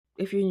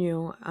if you're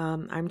new,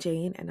 I'm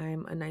Jane and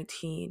I'm a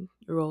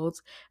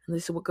 19-year-old, and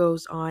this is what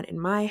goes on in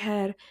my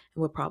head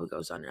and what probably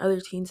goes on in other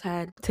teens'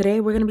 head.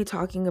 Today, we're going to be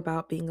talking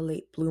about being a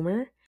late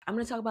bloomer. I'm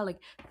going to talk about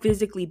like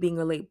physically being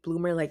a late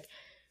bloomer, like,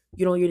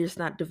 you're just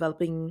not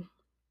developing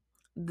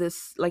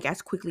this like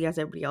as quickly as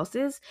everybody else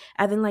is,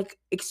 and then like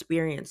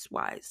experience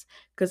wise,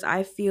 because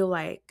I feel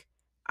like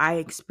I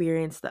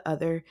experienced the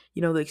other,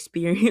 the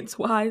experience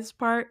wise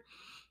part.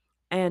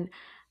 And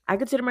I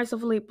consider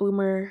myself a late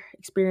bloomer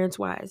experience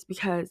wise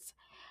because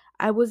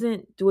I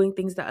wasn't doing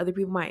things that other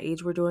people my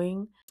age were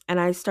doing. And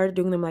I started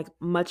doing them like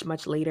much,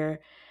 much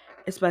later,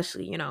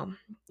 especially,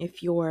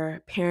 if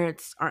your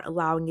parents aren't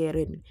allowing it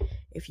and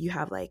if you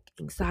have like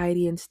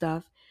anxiety and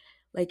stuff,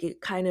 like it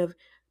kind of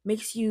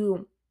makes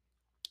you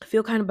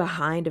feel kind of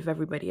behind of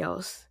everybody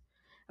else.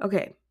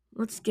 Okay,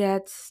 let's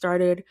get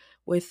started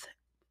with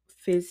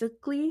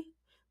physically,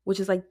 which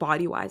is like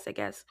body wise, I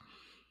guess.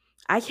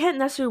 I can't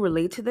necessarily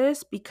relate to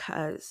this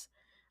because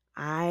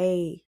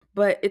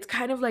but it's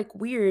kind of like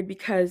weird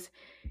because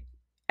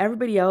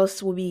everybody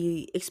else will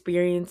be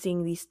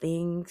experiencing these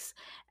things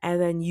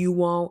and then you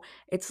won't.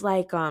 It's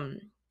like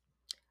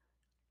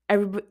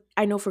everybody,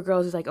 I know for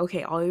girls it's like,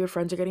 okay, all your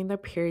friends are getting their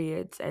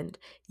periods and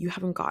you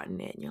haven't gotten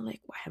it and you're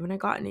like, why haven't I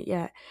gotten it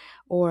yet?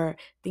 Or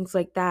things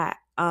like that.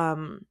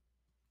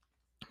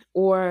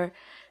 Or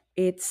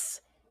it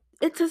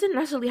doesn't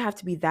necessarily have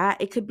to be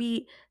that. It could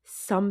be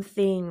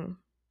something.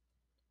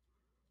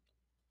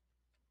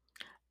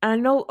 And I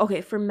know,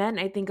 okay, for men,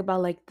 I think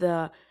about like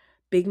the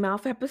Big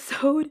Mouth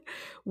episode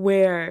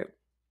where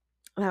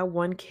that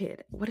one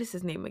kid, what is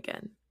his name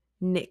again?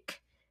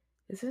 Nick.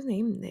 Is his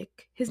name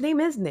Nick? His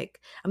name is Nick.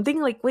 I'm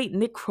thinking like, wait,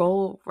 Nick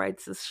Kroll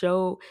writes this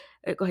show.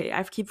 Okay,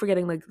 I keep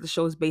forgetting like the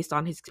show is based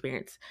on his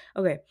experience.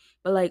 Okay,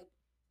 but like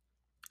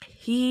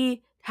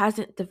he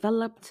hasn't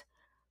developed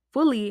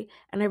fully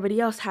and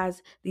everybody else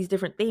has these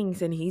different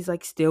things and he's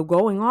like still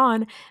going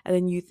on, and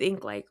then you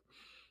think like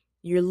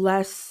you're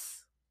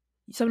less,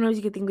 sometimes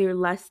you could think that you're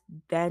less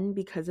than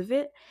because of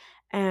it,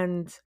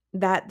 and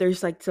that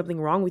there's like something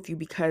wrong with you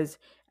because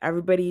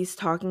everybody's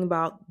talking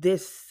about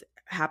this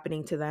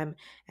happening to them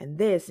and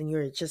this, and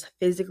you're just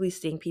physically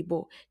seeing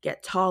people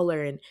get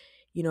taller and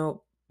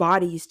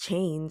bodies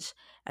change,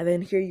 and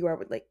then here you are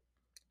with like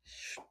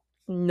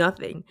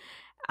nothing.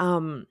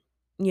 um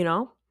you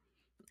know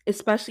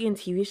Especially in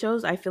TV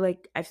shows, I feel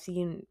like I've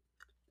seen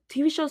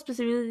TV shows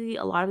specifically,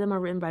 a lot of them are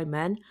written by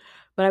men,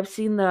 but I've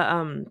seen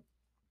the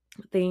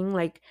thing,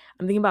 like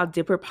I'm thinking about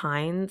Dipper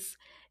Pines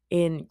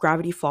in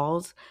Gravity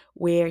Falls,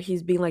 where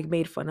he's being like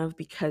made fun of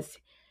because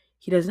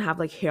he doesn't have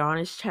like hair on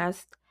his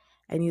chest,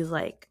 and he's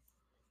like,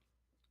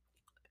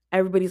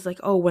 everybody's like,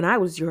 oh, when I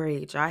was your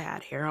age I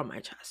had hair on my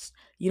chest.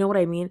 You know what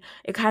I mean?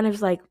 It kind of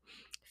is like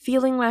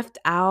feeling left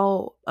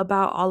out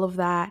about all of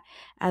that,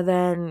 and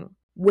then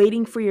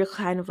waiting for your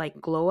kind of like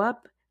glow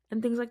up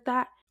and things like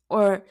that.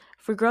 Or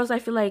for girls, I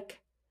feel like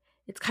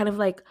it's kind of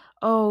like,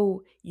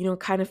 oh,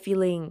 kind of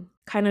feeling,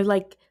 kind of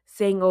like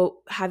saying,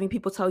 oh, having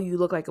people tell you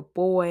look like a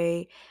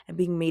boy and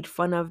being made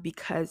fun of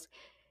because,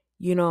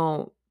 you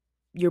know,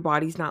 your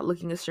body's not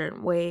looking a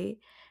certain way.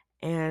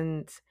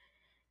 And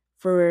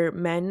for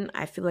men,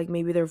 I feel like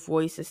maybe their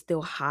voice is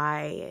still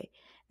high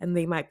and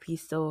they might be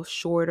still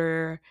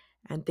shorter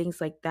and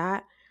things like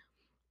that.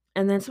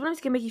 And then sometimes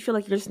it can make you feel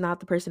like you're just not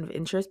the person of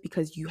interest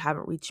because you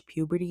haven't reached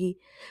puberty.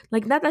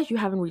 Like, not that you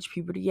haven't reached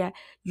puberty yet,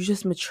 you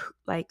just mature,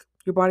 like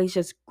your body's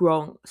just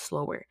growing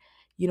slower.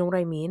 You know what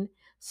I mean?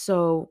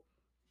 So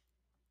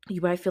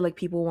you might feel like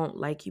people won't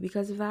like you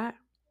because of that.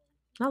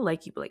 Not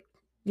like you, but like,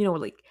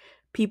 like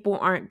people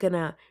aren't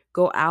gonna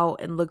go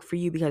out and look for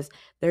you because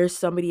there's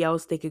somebody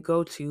else they could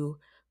go to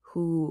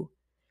who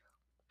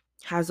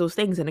has those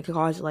things, and it could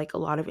cause like a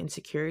lot of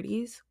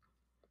insecurities.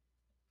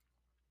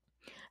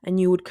 And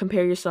you would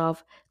compare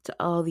yourself to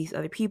all these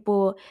other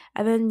people,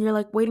 and then you're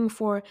like waiting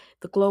for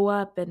the glow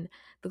up, and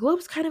the glow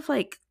up's kind of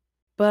like,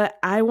 but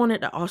I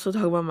wanted to also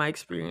talk about my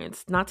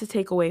experience, not to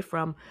take away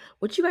from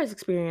what you guys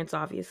experience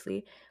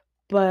obviously,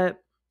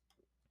 but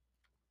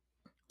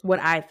what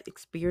I've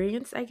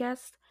experienced, I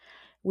guess,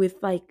 with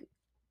like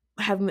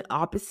having the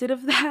opposite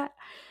of that.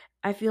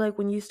 I feel like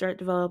when you start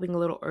developing a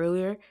little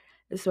earlier,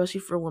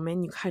 especially for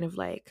women, you kind of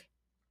like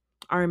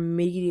are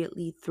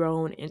immediately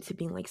thrown into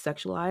being like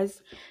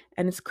sexualized.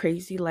 And it's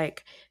crazy,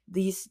 like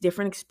these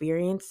different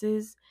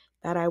experiences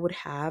that I would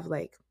have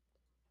like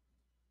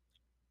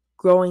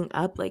growing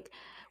up, like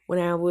when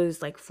I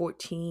was like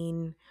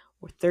 14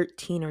 or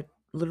 13 or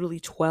literally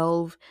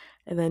 12,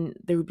 and then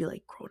there would be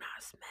like grown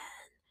ass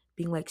men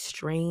being like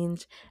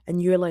strange,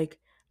 and you're like,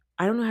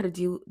 I don't know how to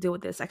deal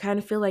with this. I kind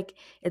of feel like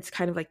it's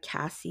kind of like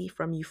Cassie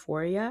from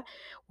Euphoria,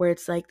 where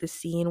it's like the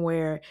scene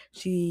where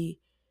she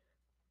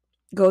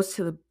goes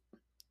to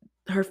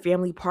her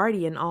family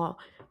party and all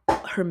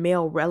her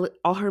male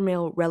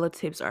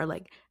relatives are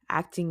like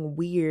acting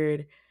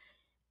weird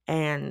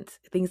and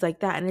things like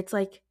that, and it's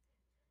like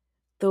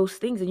those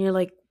things, and you're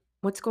like,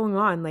 what's going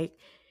on? Like,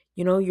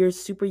 you're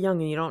super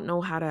young and you don't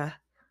know how to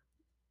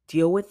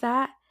deal with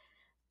that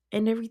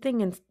and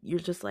everything, and you're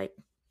just like,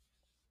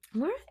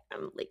 where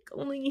I'm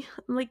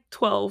like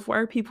 12. Why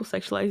are people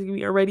sexualizing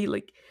me already?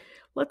 Like,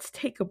 let's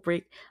take a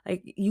break.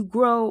 Like, you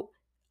grow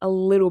a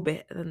little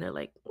bit and then they're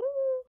like,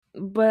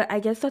 but I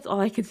guess that's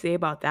all I could say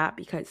about that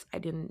because I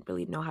didn't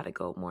really know how to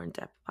go more in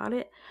depth about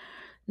it.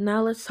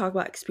 Now let's talk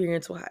about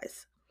experience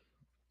wise.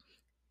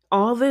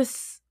 All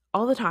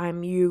the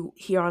time you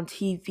hear on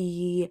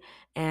TV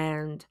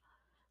and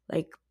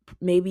like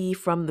maybe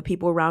from the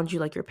people around you,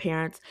 like your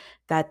parents,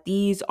 that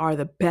these are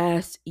the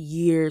best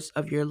years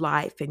of your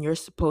life and you're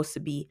supposed to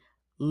be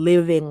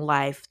living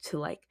life to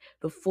like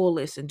the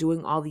fullest and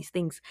doing all these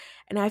things.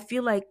 And I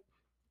feel like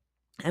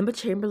Emma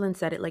Chamberlain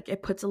said it, like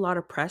it puts a lot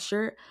of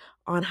pressure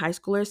on high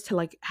schoolers to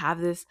like have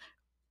this,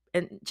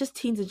 and just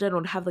teens in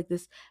general, to have like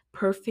this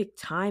perfect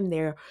time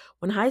there.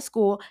 When high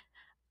school,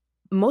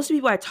 most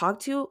people I talk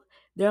to,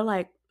 they're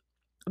like,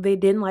 they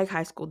didn't like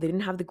high school. They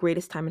didn't have the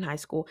greatest time in high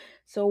school.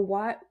 So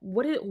why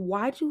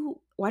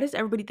does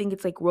everybody think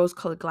it's like rose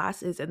colored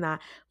glasses and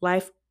that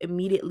life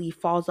immediately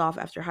falls off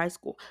after high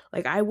school?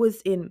 Like I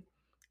was in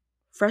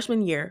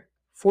freshman year,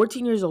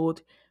 14 years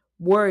old,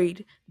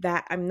 worried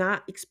that I'm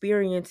not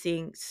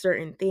experiencing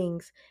certain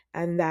things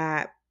and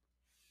that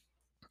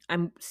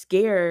I'm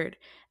scared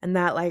and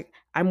that like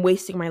I'm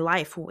wasting my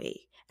life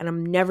away and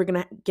I'm never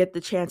going to get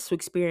the chance to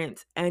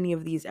experience any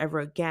of these ever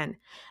again.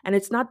 And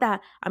it's not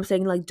that I'm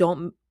saying like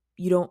don't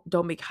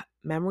make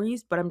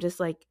memories, but I'm just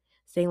like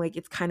saying like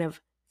it's kind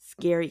of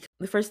scary.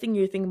 The first thing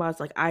you think about is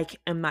like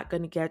am not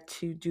going to get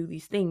to do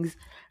these things,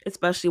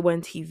 especially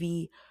when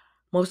TV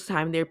most of the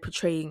time they're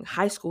portraying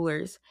high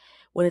schoolers.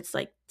 When it's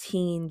like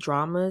teen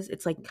dramas,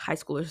 it's like high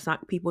schoolers, it's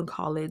not people in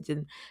college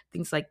and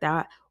things like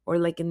that, or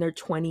like in their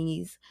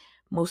 20s.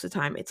 Most of the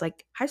time it's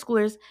like high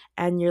schoolers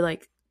and you're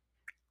like,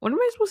 what am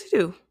I supposed to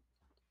do?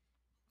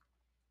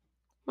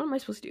 What am I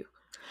supposed to do?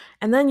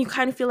 And then you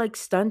kind of feel like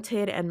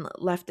stunted and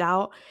left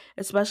out,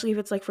 especially if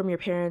it's like from your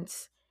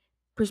parents'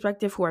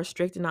 perspective who are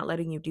strict and not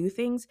letting you do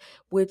things,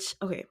 which,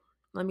 okay,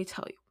 let me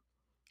tell you.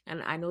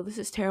 And I know this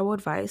is terrible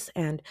advice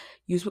and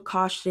use with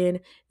caution.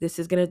 This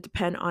is going to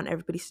depend on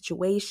everybody's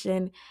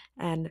situation.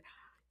 And,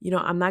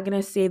 I'm not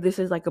going to say this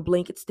is like a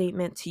blanket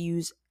statement to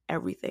use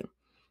everything,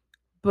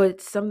 but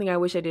something I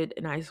wish I did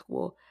in high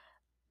school.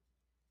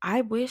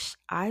 I wish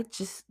I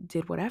just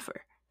did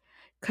whatever.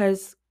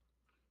 Because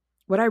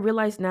what I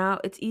realize now,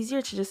 it's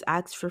easier to just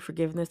ask for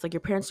forgiveness. Like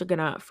your parents are going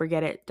to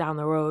forget it down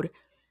the road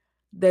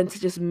than to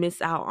just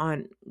miss out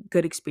on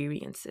good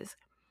experiences.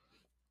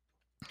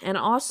 And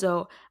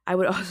also, I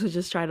would also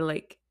just try to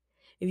like,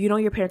 if you know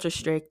your parents are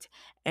strict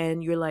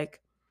and you're like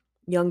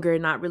younger,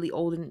 not really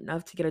old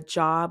enough to get a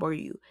job, or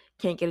you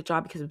can't get a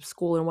job because of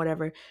school and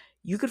whatever,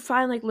 you could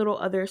find like little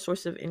other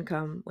source of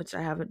income, which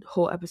I have a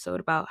whole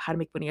episode about how to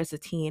make money as a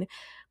teen.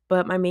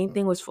 But my main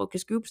thing was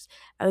focus groups.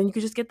 And then you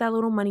could just get that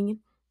little money.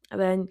 And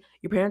then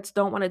your parents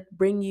don't want to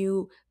bring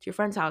you to your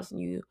friend's house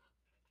and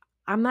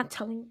I'm not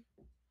telling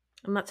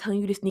I'm not telling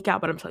you to sneak out,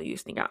 but I'm telling you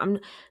to sneak out. I'm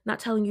not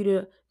telling you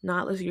to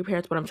not listen to your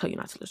parents, but I'm telling you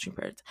not to listen to your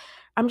parents.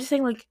 I'm just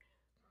saying, like,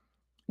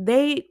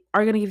 they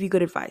are going to give you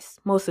good advice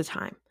most of the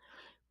time.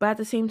 But at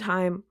the same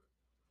time,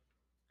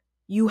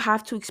 you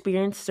have to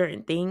experience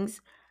certain things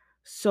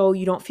so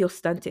you don't feel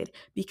stunted,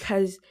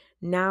 because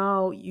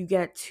now you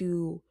get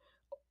to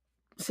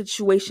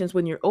situations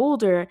when you're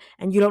older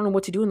and you don't know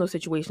what to do in those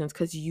situations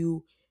because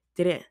you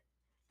didn't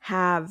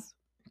have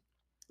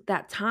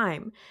that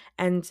time,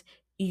 and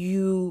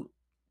you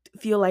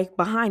feel like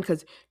behind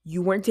because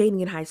you weren't dating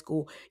in high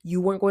school,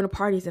 you weren't going to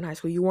parties in high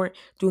school, you weren't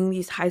doing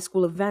these high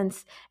school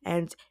events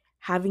and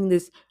having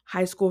this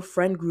high school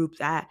friend group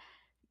that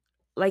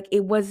like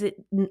it was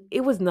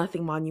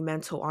nothing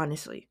monumental,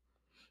 honestly.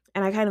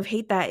 And I kind of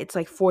hate that it's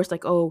like forced,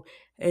 like, oh,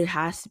 it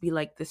has to be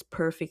like this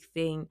perfect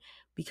thing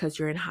because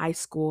you're in high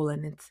school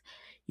and it's,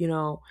 you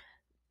know,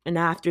 and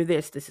after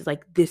this is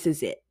like, this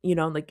is it,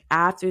 like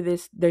after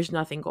this there's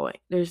nothing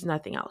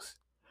else,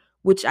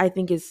 which I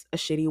think is a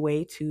shitty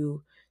way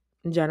to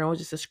in general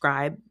just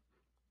describe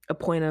a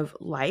point of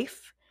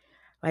life,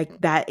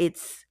 like that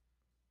it's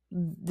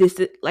this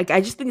like I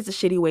just think it's a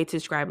shitty way to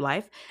describe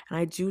life. And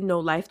I do know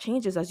life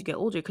changes as you get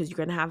older because you're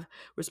going to have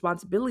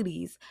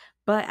responsibilities,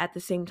 but at the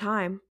same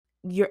time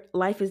your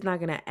life is not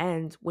going to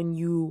end when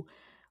you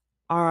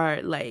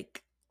are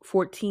like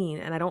 14.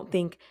 And I don't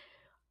think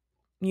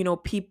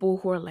people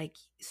who are like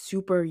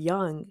super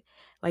young,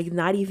 like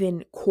not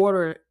even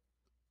quarter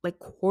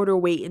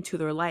way into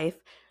their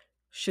life,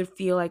 should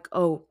feel like,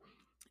 oh,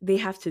 they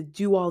have to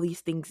do all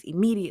these things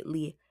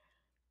immediately.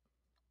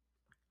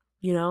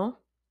 you know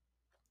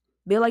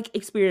they like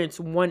experience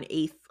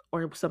 1/8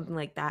 or something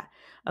like that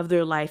of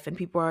their life, and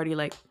people are already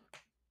like,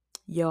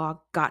 yo, I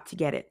got to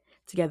get it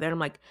together. And I'm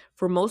like,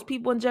 for most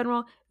people in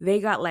general, they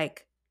got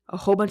like a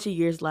whole bunch of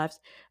years left,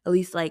 at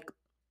least like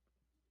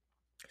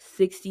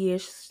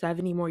 60ish,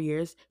 70 more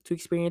years to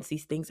experience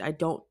these things. I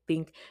don't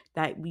think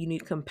that we need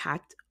to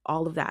compact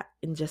all of that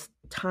in just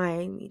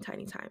tiny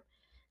time.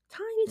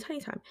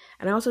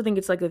 And I also think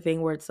it's like a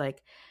thing where it's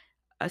like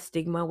a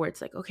stigma where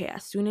it's like, okay,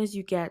 as soon as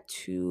you get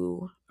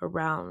to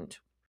around,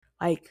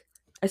 like,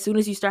 as soon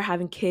as you start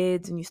having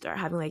kids and you start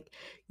having like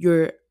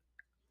your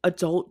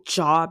adult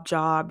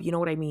job, you know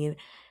what I mean,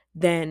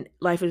 then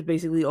life is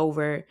basically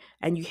over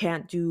and you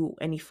can't do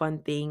any fun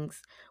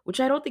things, which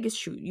I don't think is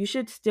true. You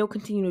should still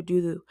continue to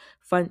do the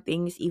fun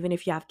things even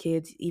if you have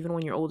kids, even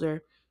when you're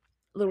older.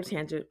 Little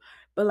tangent.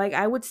 But like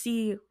I would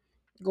see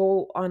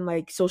go on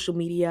like social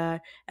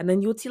media and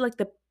then you would see like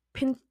the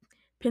pin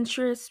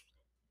Pinterest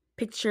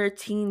picture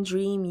teen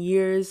dream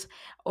years,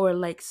 or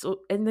like,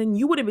 so, and then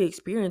you wouldn't be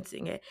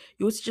experiencing it.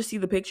 You would just see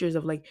the pictures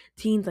of like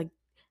teens like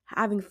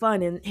having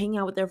fun and hanging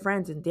out with their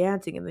friends and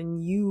dancing, and then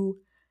you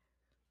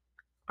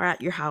are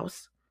at your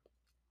house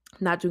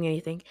not doing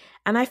anything.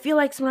 And I feel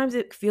like sometimes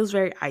it feels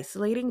very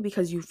isolating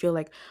because you feel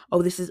like,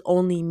 oh, this is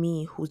only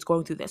me who's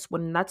going through this,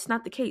 when that's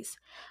not the case.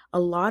 A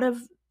lot of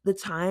the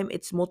time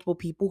it's multiple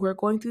people who are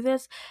going through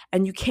this,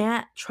 and you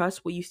can't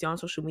trust what you see on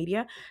social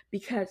media,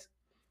 because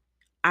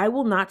I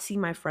will not see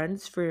my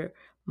friends for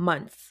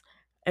months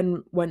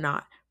and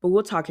whatnot, but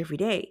we'll talk every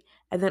day.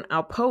 And then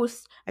I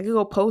could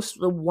go post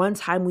the one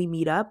time we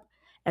meet up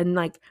and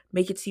like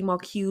make it seem all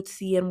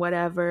cutesy and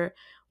whatever,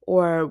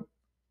 or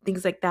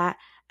things like that.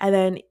 And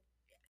then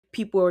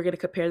people are going to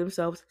compare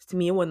themselves to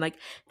me when like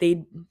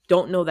they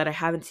don't know that I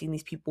haven't seen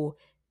these people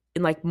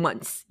in like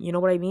months. You know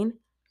what I mean?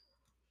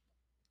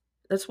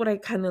 That's what I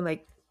kind of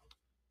like,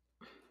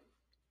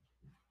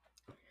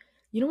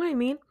 you know what I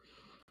mean?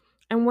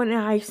 And when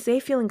I say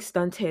feeling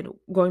stunted,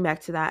 going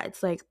back to that,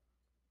 it's like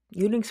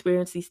you didn't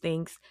experience these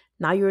things.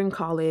 Now you're in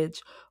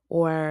college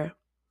or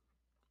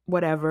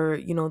whatever,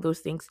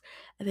 those things.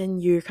 And then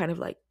you're kind of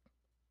like,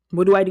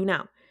 what do I do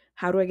now?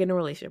 How do I get in a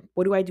relationship?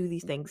 What do I do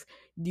these things?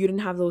 You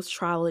didn't have those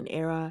trial and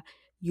error.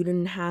 You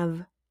didn't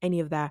have any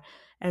of that.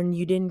 And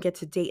you didn't get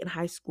to date in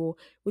high school,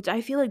 which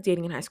I feel like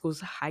dating in high school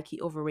is high key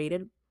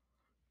overrated.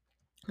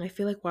 I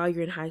feel like while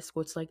you're in high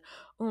school, it's like,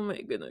 oh my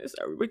goodness,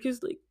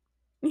 everybody's like,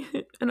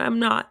 and I'm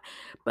not.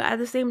 But at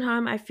the same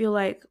time, I feel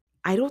like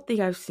I don't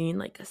think I've seen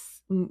like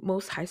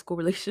most high school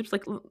relationships,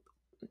 like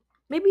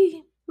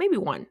maybe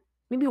one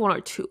or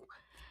two.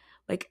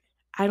 Like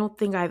I don't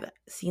think I've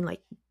seen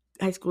like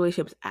high school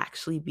relationships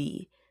actually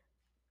be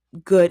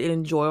good and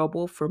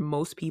enjoyable for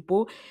most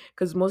people,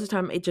 because most of the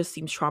time it just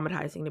seems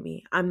traumatizing to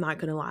me. I'm not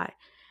gonna lie,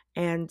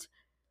 and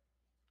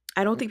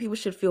I don't think people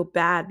should feel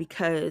bad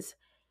because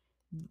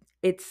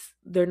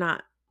they're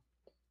not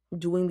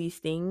doing these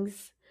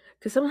things,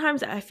 because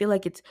sometimes I feel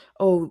like it's,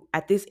 oh,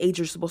 at this age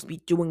you're supposed to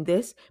be doing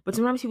this, but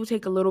sometimes people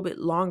take a little bit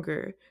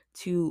longer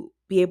to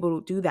be able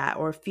to do that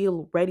or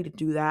feel ready to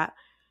do that.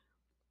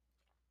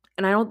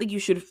 And I don't think you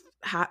should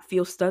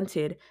feel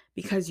stunted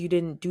because you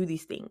didn't do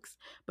these things.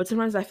 But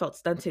sometimes I felt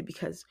stunted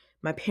because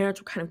my parents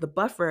were kind of the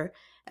buffer,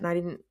 and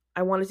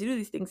I wanted to do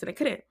these things and I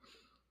couldn't.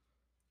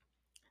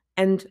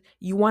 And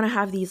you want to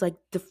have these like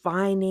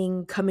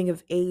defining coming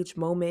of age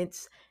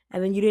moments,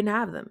 and then you didn't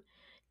have them.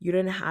 You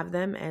didn't have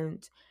them,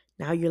 and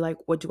now you're like,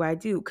 what do I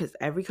do? Because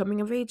every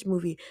coming of age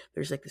movie,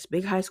 there's like this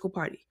big high school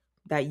party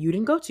that you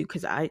didn't go to,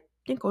 because I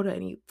didn't go to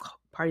any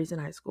parties in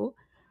high school.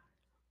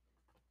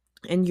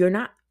 And you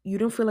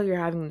don't feel like you're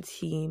having a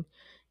team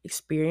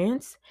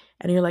experience,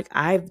 and you're like,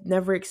 I've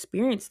never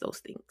experienced those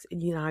things,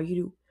 and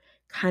you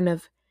kind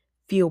of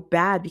feel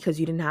bad because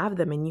you didn't have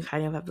them, and you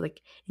kind of have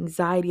like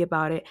anxiety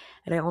about it.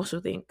 And I also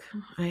think,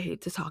 I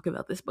hate to talk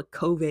about this, but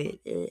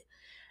COVID,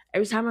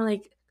 every time I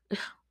like,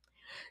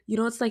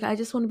 it's like I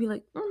just want to be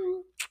like,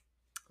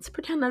 let's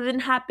pretend that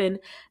didn't happen.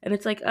 And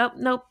it's like, oh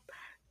nope.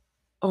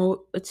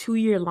 Oh, a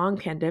 2-year long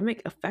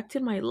pandemic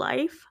affected my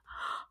life?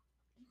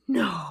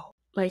 No,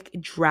 like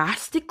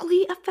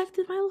drastically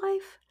affected my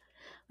life.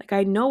 Like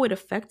I know it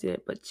affected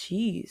it, but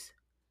geez,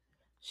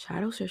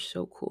 shadows are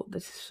so cool.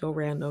 This is so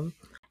random.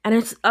 And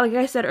it's like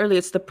I said earlier,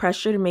 it's the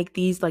pressure to make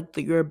these like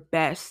your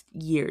best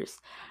years.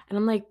 And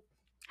I'm like,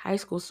 high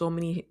school, so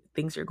many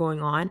things are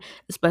going on,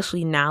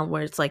 especially now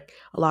where it's like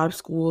a lot of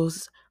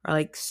schools are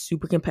like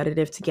super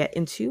competitive to get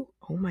into.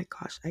 Oh my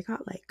gosh, I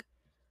got like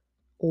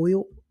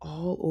oil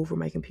all over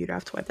my computer. I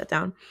have to wipe that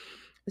down.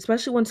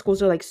 Especially when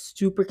schools are like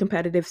super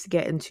competitive to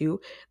get into.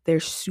 They're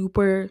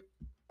super,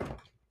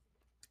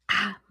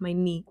 my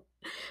knee.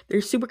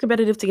 They're super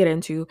competitive to get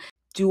into,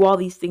 do all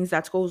these things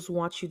that schools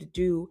want you to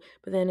do,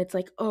 but then it's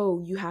like,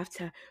 oh, you have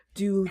to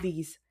do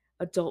these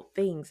adult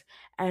things.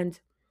 And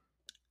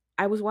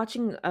I was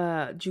watching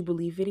a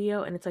Jubilee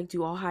video, and it's like,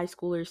 do all high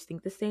schoolers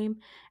think the same?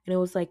 And it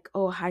was like,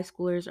 oh, high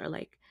schoolers are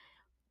like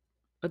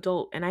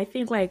adult. And I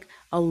think like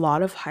a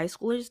lot of high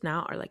schoolers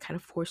now are like kind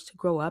of forced to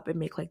grow up and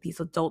make like these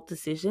adult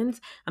decisions.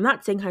 I'm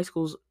not saying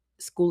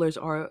schoolers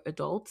are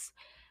adults,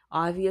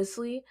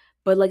 obviously,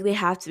 but like they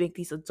have to make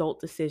these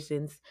adult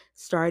decisions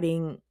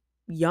starting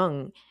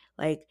young.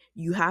 Like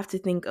you have to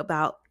think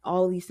about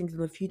all these things in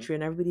the future,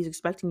 and everybody's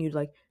expecting you to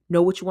like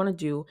know what you want to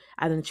do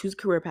and then choose a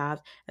career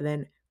path and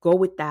then go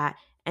with that.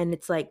 And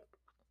it's like,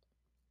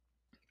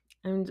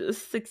 I'm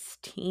just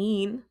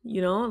 16,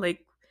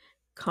 like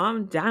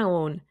calm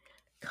down.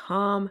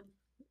 Calm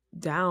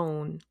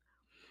down.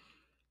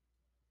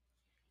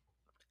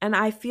 And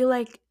I feel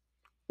like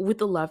with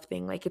the love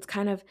thing, like it's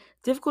kind of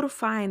difficult to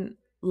find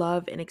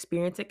love and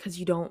experience it because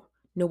you don't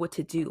know what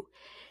to do.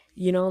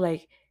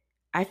 Like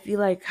I feel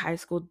like high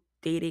school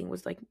dating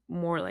was like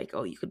more like,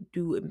 oh, you could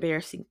do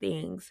embarrassing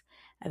things,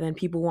 and then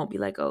people won't be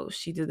like, oh,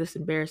 she did this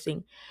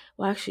embarrassing.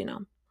 Well, actually,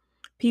 no.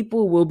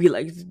 People will be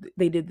like,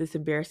 they did this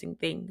embarrassing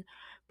thing,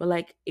 but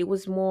like it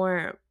was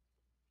more,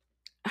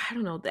 I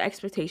don't know, the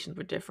expectations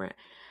were different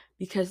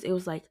because it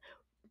was like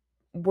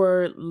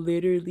we're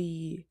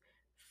literally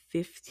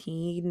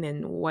 15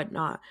 and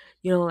whatnot,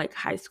 like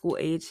high school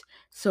age.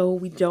 So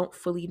we don't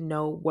fully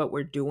know what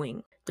we're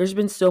doing. There's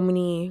been so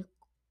many,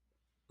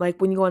 like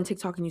when you go on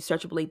TikTok and you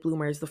search up late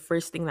bloomers, the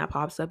first thing that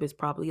pops up is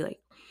probably like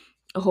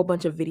a whole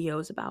bunch of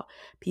videos about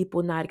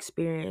people not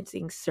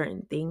experiencing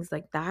certain things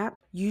like that.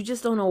 You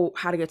just don't know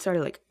how to get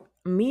started. Like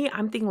me,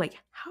 I'm thinking like,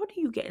 how do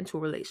you get into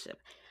a relationship?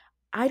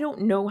 I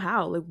don't know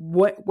how. Like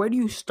where do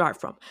you start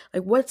from?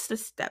 Like what's the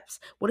steps?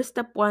 What is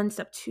step 1,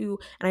 step 2?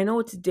 And I know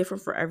it's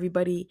different for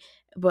everybody,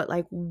 but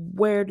like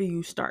where do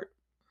you start?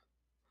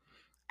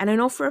 And I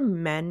know for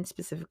men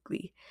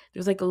specifically,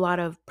 there's like a lot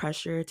of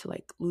pressure to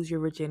like lose your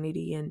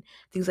virginity and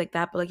things like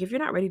that. But like if you're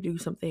not ready to do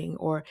something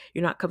or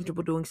you're not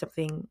comfortable doing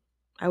something,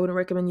 I wouldn't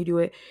recommend you do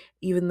it,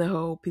 even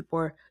though people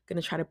are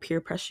gonna try to peer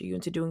pressure you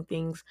into doing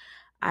things.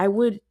 I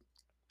would,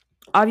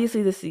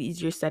 obviously this is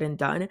easier said than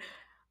done.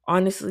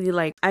 Honestly,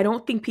 like I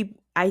don't think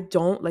people, I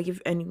don't like,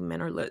 if any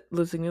men are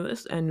listening to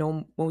this, and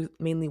no,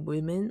 mainly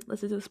women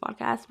listen to this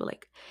podcast, but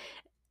like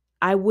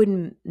I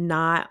wouldn't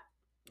not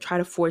try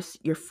to force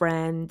your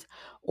friend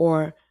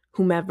or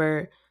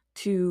whomever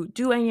to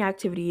do any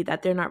activity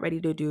that they're not ready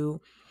to do,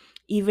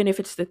 even if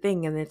it's the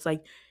thing and it's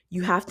like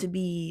you have to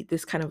be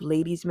this kind of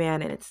ladies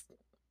man and it's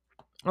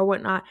or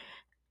whatnot.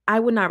 I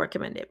would not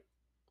recommend it.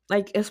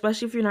 Like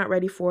especially if you're not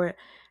ready for it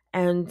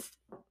and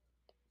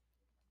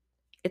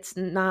it's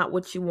not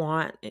what you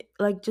want.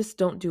 Like just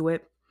don't do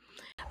it.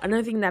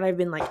 Another thing that I've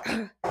been like,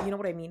 you know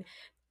what I mean?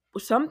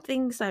 Some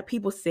things that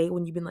people say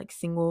when you've been like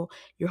single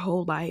your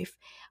whole life,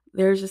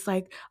 there's just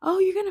like, oh,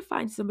 you're gonna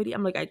find somebody.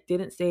 I'm like, I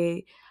didn't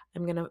say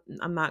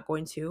I'm not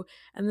going to.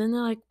 And then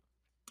they're like,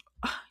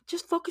 "Ugh,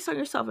 just focus on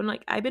yourself." And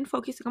like I've been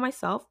focusing on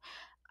myself.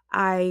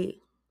 I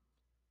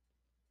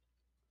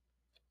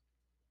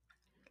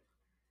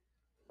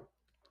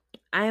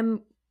I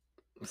am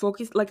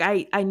focused. Like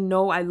I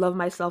know I love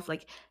myself.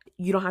 Like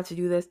you don't have to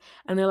do this.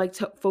 And they're like,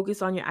 to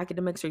focus on your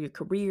academics or your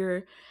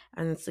career.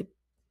 And it's like,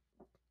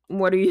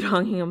 what are you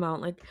talking about?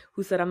 Like,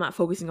 who said I'm not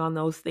focusing on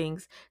those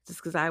things? Just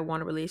because I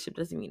want a relationship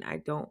doesn't mean I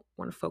don't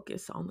want to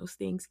focus on those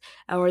things.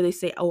 Or they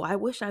say, oh, I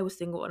wish I was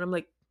single. And I'm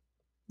like,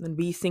 then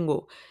be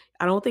single.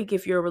 I don't think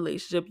if you're in a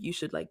relationship, you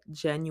should like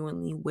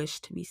genuinely wish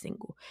to be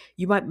single.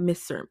 You might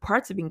miss certain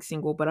parts of being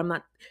single, but I'm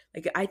not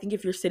like, I think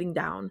if you're sitting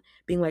down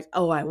being like,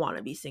 oh, I want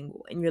to be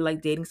single, and you're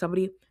like dating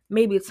somebody,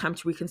 maybe it's time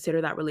to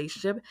reconsider that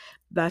relationship.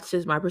 That's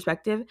just my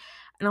perspective.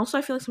 And also,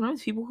 I feel like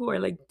sometimes people who are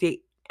like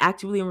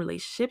actively in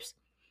relationships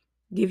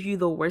give you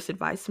the worst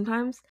advice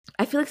sometimes.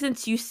 I feel like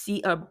since you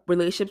see a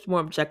relationships more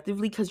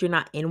objectively because you're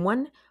not in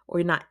one or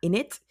you're not in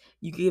it,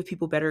 you give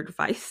people better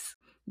advice.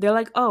 They're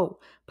like, oh,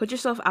 put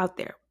yourself out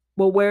there.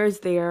 Well, where is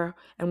there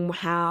and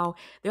how?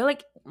 They're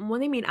like,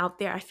 when they mean out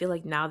there, I feel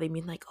like now they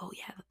mean like, oh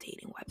yeah, the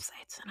dating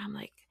websites. And I'm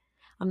like,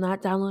 I'm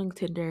not downloading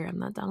Tinder. I'm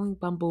not downloading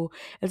Bumble.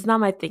 It's not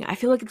my thing. I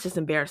feel like it's just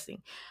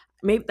embarrassing.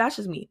 Maybe that's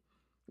just me.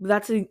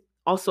 But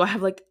also, I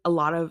have like a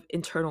lot of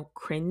internal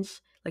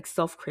cringe, like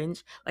self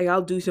cringe. Like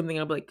I'll do something,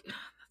 I'll be like,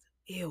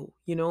 ew,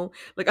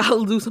 like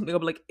I'll do something, I'll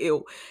be like,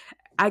 ew.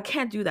 I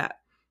can't do that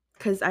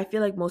because I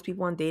feel like most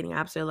people on dating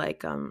apps are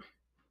like,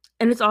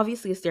 and it's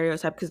obviously a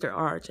stereotype because there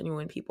are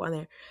genuine people on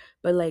there,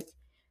 but like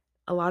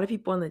a lot of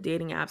people on the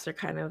dating apps are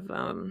kind of,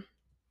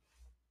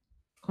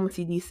 como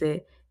se dice,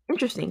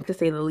 interesting to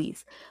say the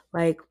least.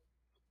 Like,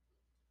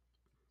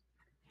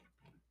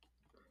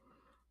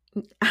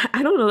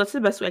 I don't know, that's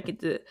the best way I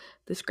could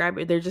describe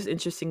it. They're just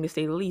interesting to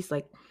say the least.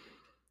 Like,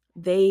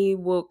 they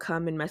will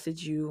come and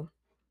message you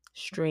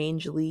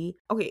strangely.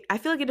 Okay, I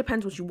feel like it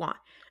depends what you want.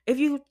 If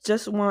you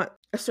just want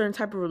a certain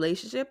type of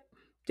relationship,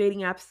 dating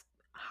apps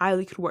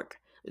highly could work,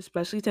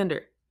 especially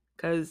Tinder.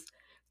 Because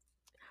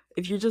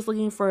if you're just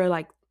looking for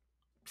like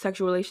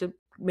sexual relationship,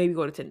 maybe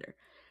go to Tinder.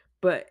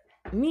 But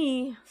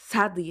me,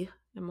 sadly,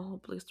 I'm a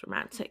hopeless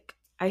romantic.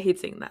 I hate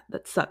saying that.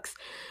 That sucks.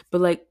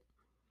 But like,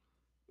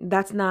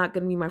 that's not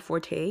gonna be my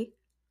forte,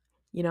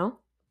 you know?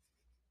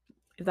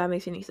 If that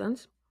makes any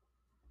sense.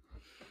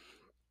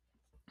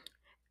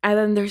 And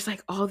then there's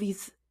like all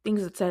these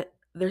things that said,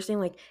 they're saying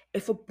like,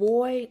 if a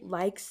boy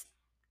likes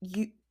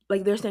you,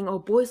 like they're saying, oh,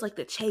 boys like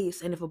the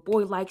chase, and if a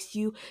boy likes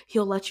you,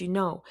 he'll let you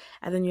know.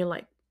 And then you're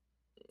like,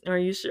 are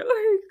you sure?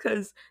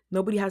 Because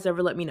nobody has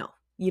ever let me know.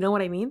 You know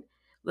what I mean?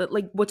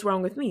 Like, what's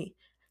wrong with me?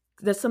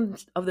 That's some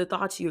of the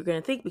thoughts you're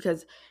gonna think,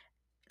 because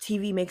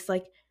TV makes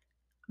like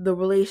the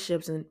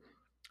relationships and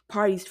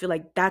parties feel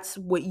like that's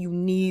what you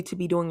need to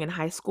be doing in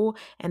high school.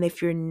 And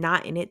if you're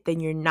not in it, then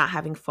you're not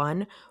having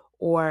fun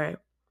or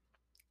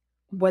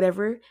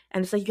whatever.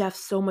 And it's like you have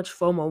so much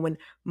FOMO when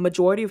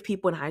majority of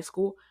people in high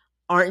school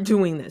aren't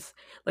doing this.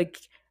 Like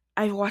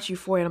I watch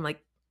Euphoria and I'm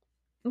like,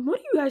 what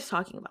are you guys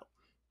talking about?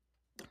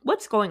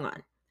 What's going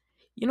on?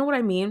 You know what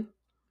I mean?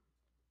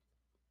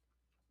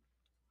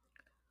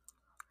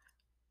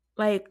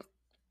 Like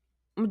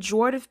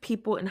majority of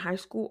people in high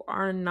school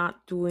are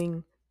not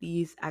doing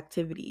these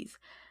activities.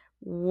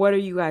 What are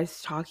you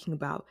guys talking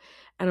about?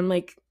 And I'm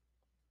like,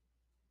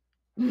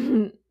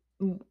 the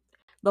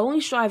only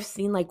show I've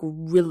seen like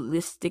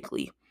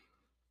realistically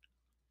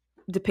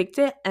depict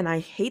it, and I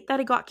hate that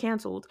it got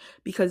canceled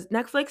because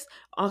Netflix,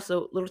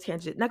 also little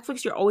tangent,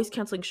 Netflix, you're always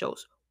canceling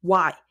shows.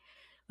 Why?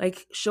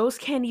 Like shows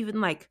can't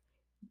even like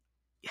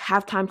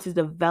have time to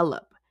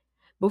develop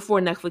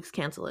before Netflix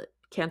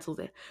cancels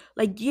it.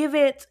 Like give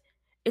it,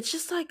 it's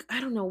just like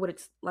I don't know what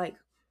it's like.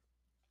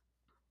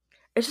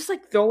 It's just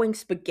like throwing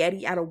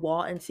spaghetti at a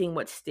wall and seeing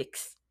what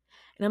sticks.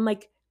 And I'm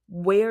like,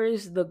 where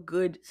is the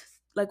good,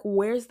 like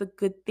where's the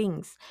good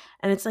things?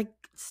 And it's like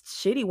it's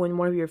shitty when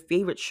one of your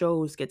favorite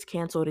shows gets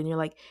canceled and you're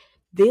like,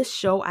 this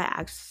show I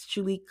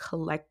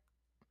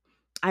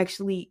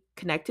actually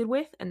connected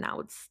with and now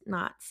it's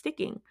not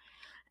sticking.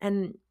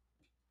 And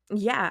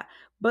yeah,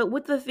 but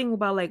with the thing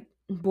about like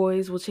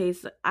boys will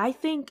chase, I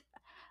think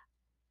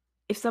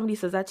if somebody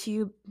says that to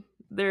you,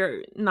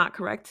 they're not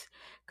correct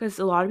because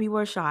a lot of people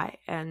are shy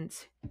and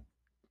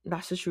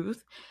that's the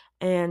truth.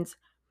 And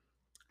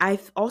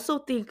also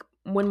think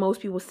when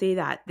most people say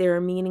that, they're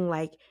meaning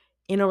like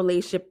in a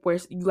relationship where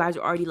you guys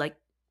are already like,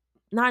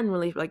 not in a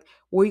relationship, like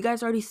where you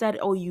guys already said,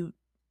 oh, you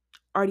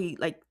already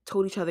like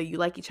told each other you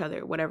like each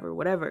other, whatever,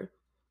 whatever.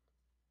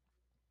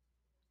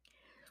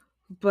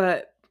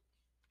 But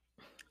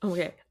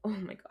okay, oh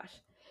my gosh.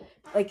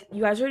 Like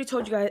you guys already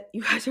told each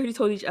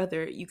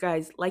other you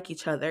guys like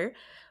each other,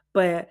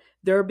 but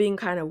they're being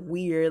kind of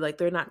weird, like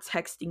they're not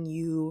texting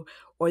you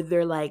or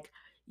they're like,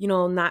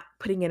 not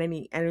putting in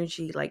any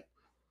energy. Like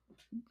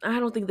I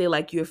don't think they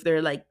like you if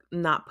they're like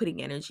not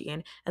putting energy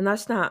in. And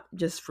that's not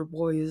just for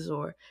boys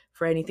or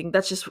for anything.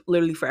 That's just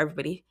literally for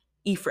everybody.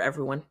 E for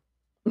everyone.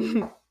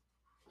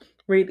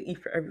 Ready to E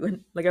for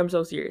everyone. Like I'm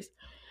so serious.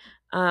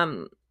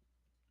 Um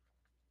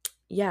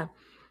yeah.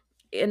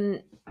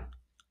 And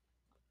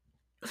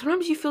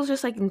sometimes you feel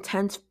just like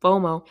intense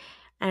FOMO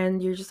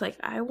and you're just like,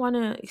 I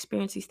wanna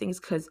experience these things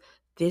because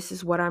this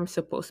is what I'm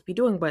supposed to be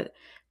doing, but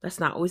that's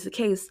not always the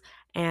case.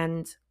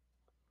 And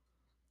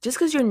just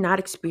because you're not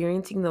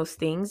experiencing those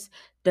things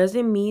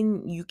doesn't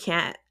mean you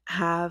can't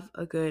have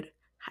a good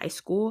high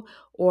school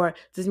or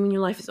doesn't mean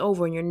your life is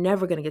over and you're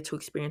never going to get to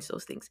experience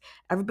those things.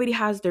 Everybody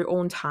has their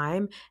own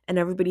time and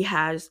everybody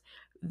has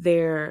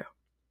their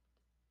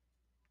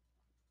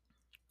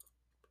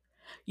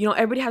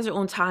everybody has their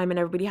own time and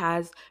everybody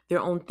has their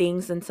own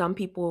things, and some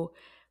people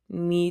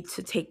need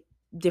to take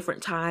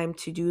different time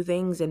to do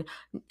things, and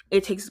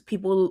it takes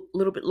people a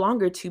little bit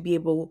longer to be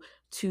able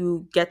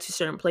to get to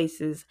certain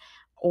places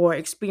or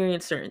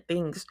experience certain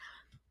things.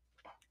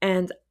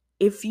 And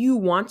if you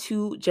want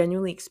to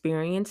genuinely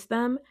experience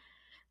them,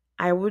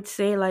 I would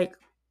say like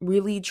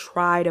really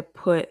try to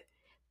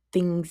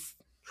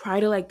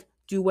like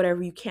do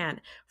whatever you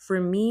can. For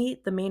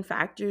me, the main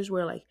factors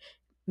were like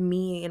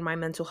me and my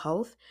mental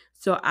health.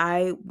 So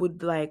I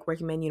would like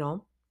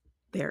recommend,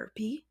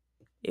 therapy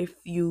if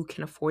you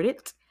can afford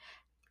it.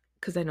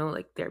 Because I know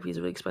like therapy is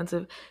really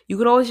expensive. You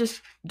could always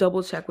just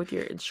double check with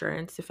your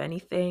insurance if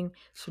anything.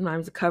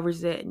 Sometimes it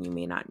covers it and you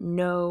may not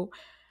know.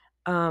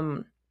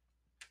 Um,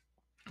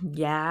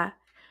 yeah,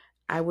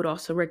 I would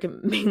also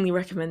mainly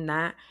recommend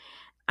that.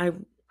 I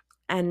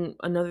and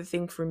another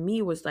thing for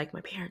me was like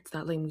my parents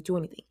not letting me do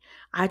anything.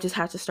 I just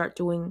had to start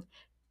doing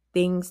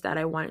things that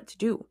I wanted to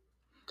do.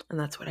 And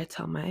that's what I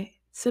tell my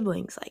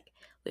siblings, like,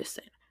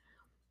 listen,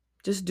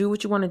 just do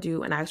what you want to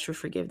do and ask for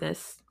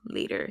forgiveness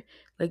later.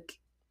 Like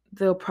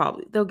they'll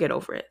get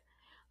over it.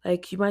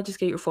 Like you might just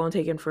get your phone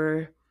taken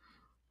for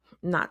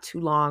not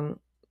too long.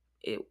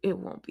 It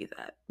won't be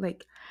that.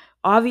 Like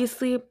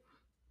obviously,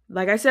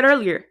 like I said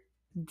earlier,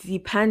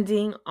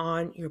 depending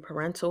on your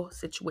parental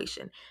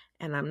situation.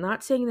 And I'm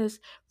not saying this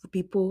for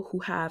people who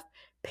have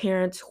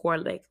parents who are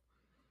like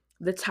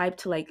the type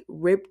to like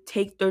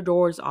take their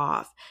doors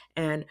off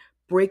and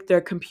break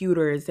their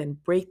computers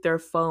and break their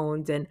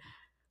phones and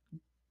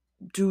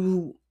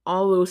do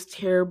all those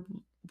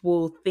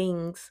terrible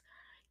things,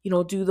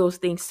 do those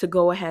things to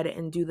go ahead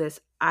and do this.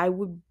 I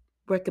would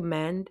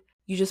recommend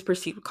you just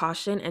proceed with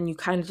caution and you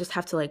kind of just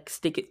have to like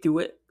stick it through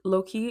it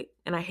low key.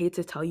 And I hate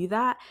to tell you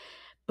that,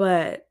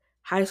 but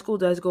high school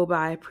does go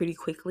by pretty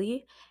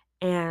quickly.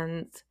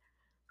 And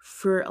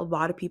for a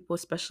lot of people,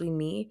 especially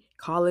me,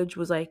 college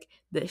was like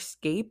the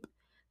escape.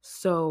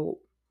 So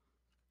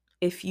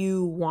if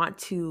you want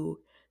to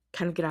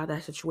kind of get out of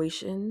that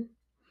situation,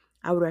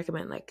 I would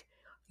recommend like,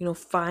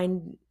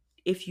 find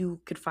if you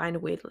could find a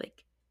way to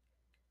like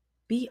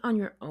be on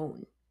your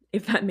own,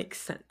 if that makes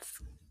sense.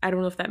 I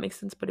don't know if that makes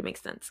sense, but it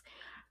makes sense.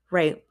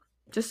 Right.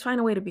 Just find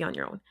a way to be on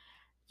your own.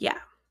 Yeah.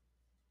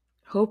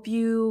 Hope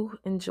you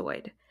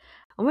enjoyed.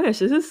 Oh my gosh,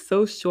 this is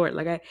so short.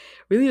 Like I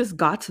really just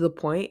got to the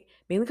point,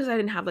 mainly because I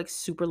didn't have like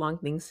super long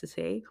things to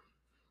say.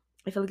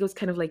 I felt like it was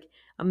kind of like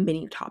a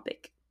mini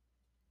topic.